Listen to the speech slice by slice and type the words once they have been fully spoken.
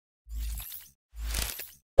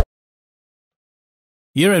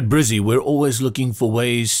Here at Brizy, we're always looking for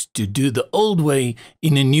ways to do the old way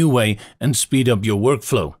in a new way and speed up your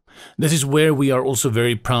workflow. This is where we are also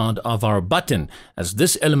very proud of our button, as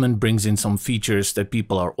this element brings in some features that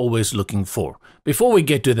people are always looking for. Before we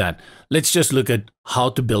get to that, let's just look at how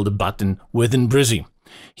to build a button within Brizy.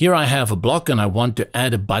 Here I have a block and I want to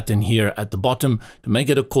add a button here at the bottom to make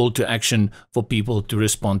it a call to action for people to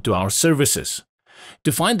respond to our services.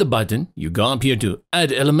 To find the button, you go up here to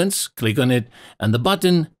Add Elements, click on it, and the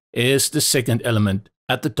button is the second element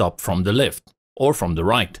at the top from the left or from the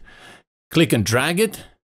right. Click and drag it,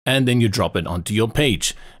 and then you drop it onto your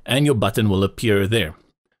page, and your button will appear there.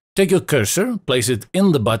 Take your cursor, place it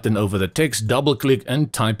in the button over the text, double-click,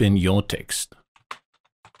 and type in your text.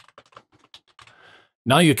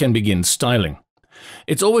 Now you can begin styling.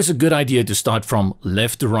 It's always a good idea to start from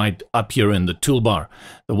left to right up here in the toolbar.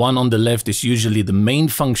 The one on the left is usually the main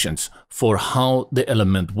functions for how the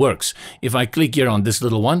element works. If I click here on this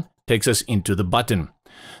little one, it takes us into the button.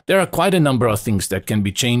 There are quite a number of things that can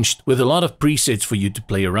be changed with a lot of presets for you to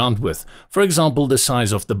play around with. For example, the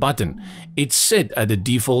size of the button. It's set at a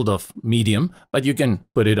default of medium, but you can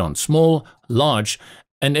put it on small, large,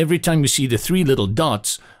 and every time you see the three little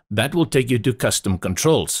dots, that will take you to custom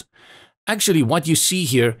controls. Actually, what you see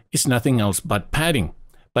here is nothing else but padding,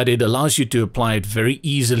 but it allows you to apply it very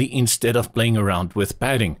easily instead of playing around with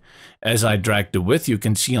padding. As I drag the width, you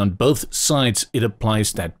can see on both sides it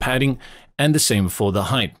applies that padding, and the same for the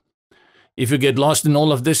height. If you get lost in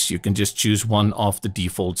all of this, you can just choose one of the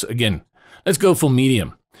defaults again. Let's go for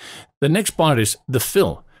medium. The next part is the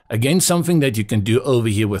fill. Again, something that you can do over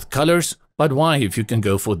here with colors, but why if you can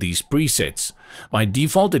go for these presets? By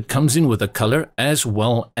default, it comes in with a color as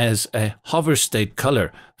well as a hover state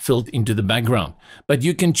color filled into the background. But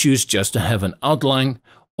you can choose just to have an outline,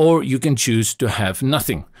 or you can choose to have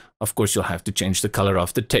nothing. Of course, you'll have to change the color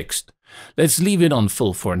of the text. Let's leave it on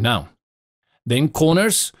fill for now. Then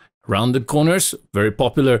corners, rounded corners, very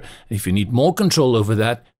popular. If you need more control over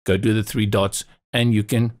that, go to the three dots and you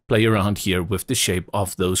can play around here with the shape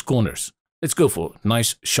of those corners. Let's go for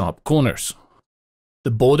nice sharp corners.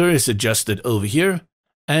 The border is adjusted over here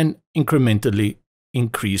and incrementally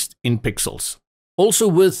increased in pixels. Also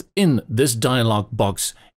within this dialog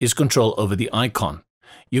box is control over the icon.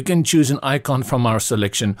 You can choose an icon from our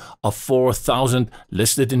selection of 4,000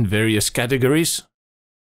 listed in various categories,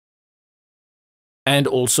 and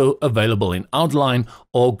also available in outline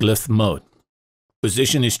or glyph mode.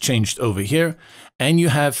 Position is changed over here, and you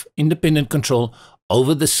have independent control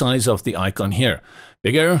over the size of the icon here.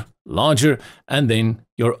 Bigger, larger, and then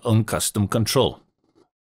your own custom control.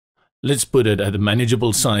 Let's put it at a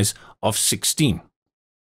manageable size of 16.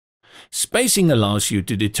 Spacing allows you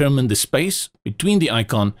to determine the space between the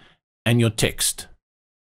icon and your text.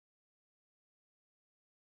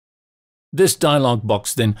 This dialog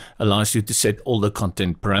box then allows you to set all the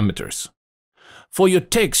content parameters. For your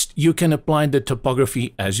text, you can apply the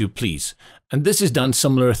typography as you please, and this is done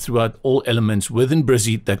similar throughout all elements within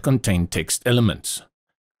Brizy that contain text elements.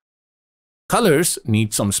 Colors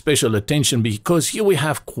need some special attention because here we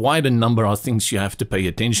have quite a number of things you have to pay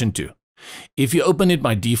attention to. If you open it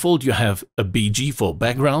by default, you have a BG for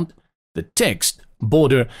background, the text,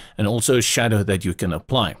 border, and also a shadow that you can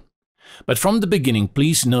apply. But from the beginning,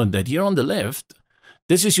 please note that here on the left,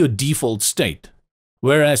 this is your default state.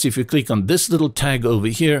 Whereas if you click on this little tag over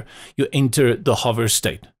here, you enter the hover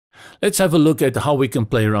state. Let's have a look at how we can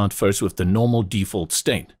play around first with the normal default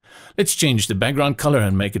state. Let's change the background color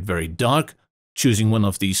and make it very dark, choosing one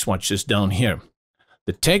of these swatches down here.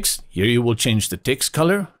 The text, here you will change the text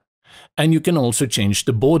color, and you can also change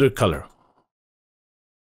the border color.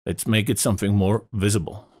 Let's make it something more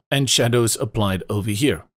visible. And shadows applied over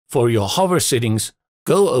here. For your hover settings,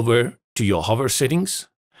 go over to your hover settings,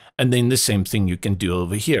 and then the same thing you can do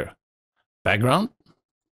over here. Background,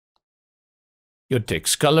 your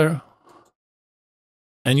text color,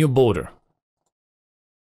 and your border.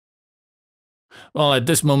 Well, at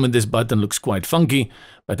this moment, this button looks quite funky,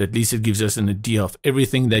 but at least it gives us an idea of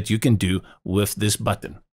everything that you can do with this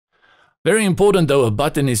button. Very important though, a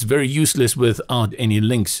button is very useless without any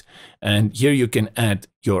links. And here you can add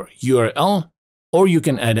your URL, or you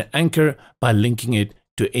can add an anchor by linking it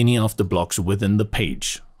to any of the blocks within the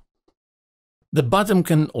page. The button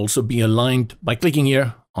can also be aligned by clicking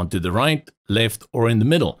here onto the right, left, or in the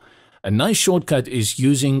middle. A nice shortcut is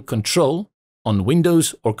using Control on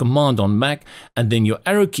Windows or Command on Mac, and then your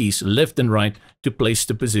arrow keys left and right to place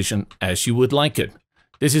the position as you would like it.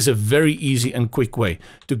 This is a very easy and quick way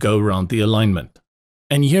to go around the alignment.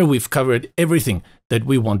 And here we've covered everything that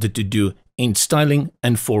we wanted to do in styling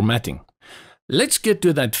and formatting. Let's get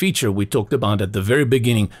to that feature we talked about at the very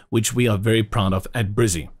beginning, which we are very proud of at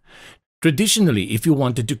Brizy. Traditionally, if you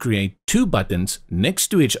wanted to create two buttons next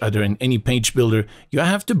to each other in any page builder, you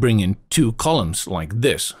have to bring in two columns like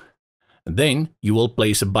this. Then you will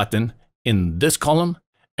place a button in this column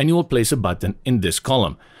and you will place a button in this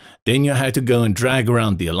column. Then you had to go and drag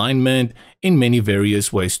around the alignment in many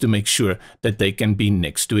various ways to make sure that they can be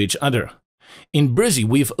next to each other. In Brizy,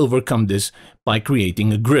 we've overcome this by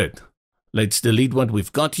creating a grid. Let's delete what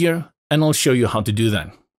we've got here and I'll show you how to do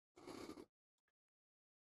that.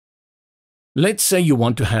 Let's say you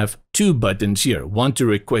want to have two buttons here, one to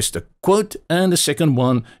request a quote and the second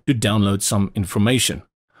one to download some information.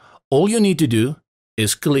 All you need to do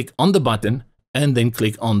is click on the button and then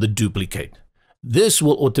click on the duplicate. This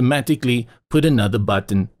will automatically put another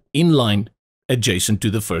button in line adjacent to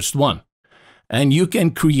the first one. And you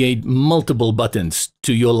can create multiple buttons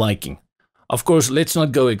to your liking. Of course, let's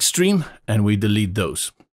not go extreme and we delete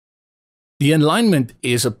those. The alignment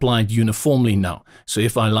is applied uniformly now, so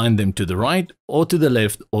if I align them to the right or to the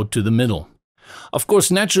left or to the middle. Of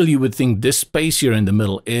course, naturally you would think this space here in the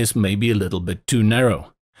middle is maybe a little bit too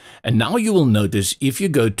narrow. And now you will notice if you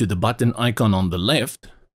go to the button icon on the left,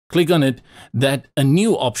 click on it, that a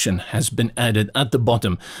new option has been added at the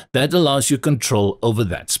bottom that allows you control over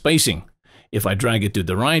that spacing. If I drag it to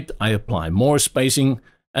the right, I apply more spacing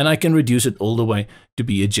and I can reduce it all the way to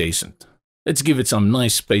be adjacent. Let's give it some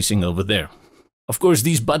nice spacing over there. Of course,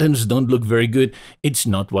 these buttons don't look very good. It's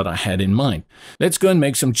not what I had in mind. Let's go and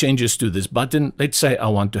make some changes to this button. Let's say I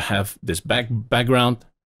want to have this background.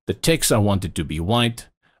 The text I want it to be white,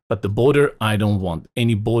 but the border, I don't want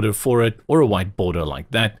any border for it or a white border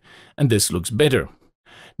like that. And this looks better.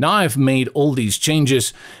 Now I've made all these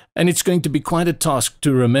changes and it's going to be quite a task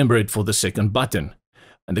to remember it for the second button.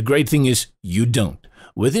 And the great thing is you don't.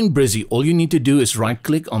 Within Brizy, all you need to do is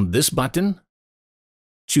right-click on this button,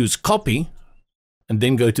 choose Copy, and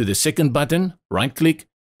then go to the second button, right-click,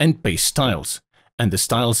 and paste styles. And the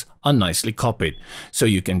styles are nicely copied. So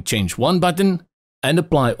you can change one button and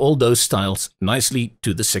apply all those styles nicely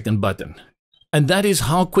to the second button. And that is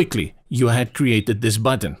how quickly you had created this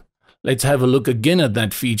button. Let's have a look again at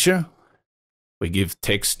that feature. We give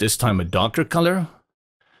text this time a darker color.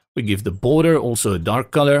 We give the border also a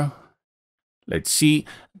dark color. Let's see,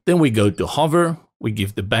 then we go to hover, we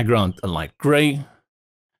give the background a light gray,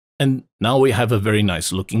 and now we have a very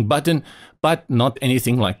nice looking button, but not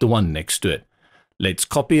anything like the one next to it. Let's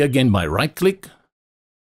copy again by right-click,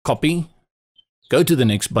 copy, go to the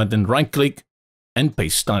next button, right-click, and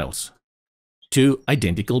paste styles. Two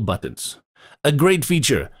identical buttons. A great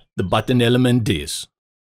feature, the button element is.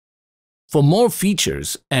 For more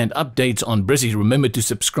features and updates on Brizy, remember to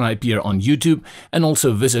subscribe here on YouTube and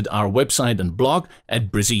also visit our website and blog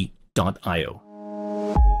at brizy.io.